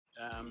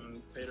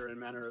Peter and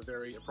Manna are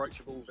very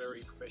approachable,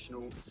 very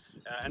professional,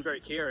 and very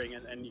caring,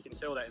 and you can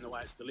tell that in the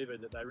way it's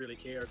delivered, that they really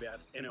care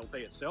about NLP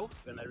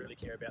itself, and they really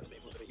care about the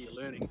people that are here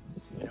learning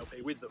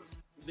NLP with them.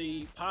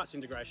 The parts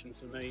integration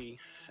for me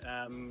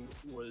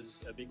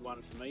was a big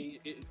one for me.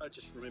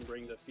 Just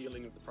remembering the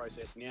feeling of the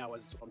process now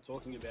as I'm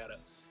talking about it,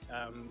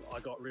 I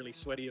got really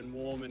sweaty and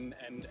warm, and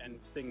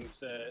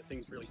things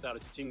really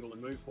started to tingle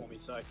and move for me.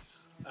 So,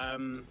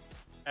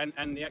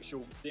 and the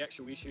actual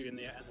issue and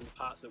the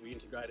parts that we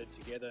integrated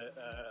together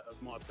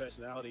of my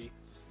personality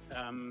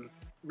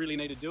really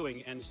needed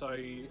doing, and so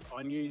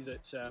I knew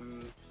that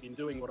in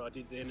doing what I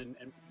did then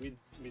and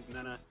with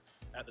Manna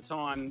at the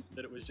time,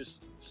 that it was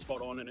just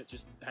spot on, and it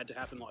just had to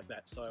happen like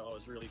that. So I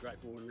was really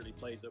grateful and really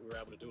pleased that we were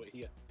able to do it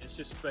here. It's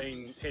just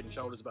been head and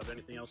shoulders above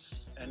anything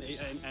else,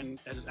 and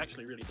has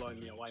actually really blown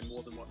me away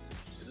more than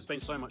because it's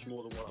been so much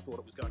more than what I thought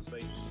it was going to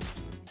be.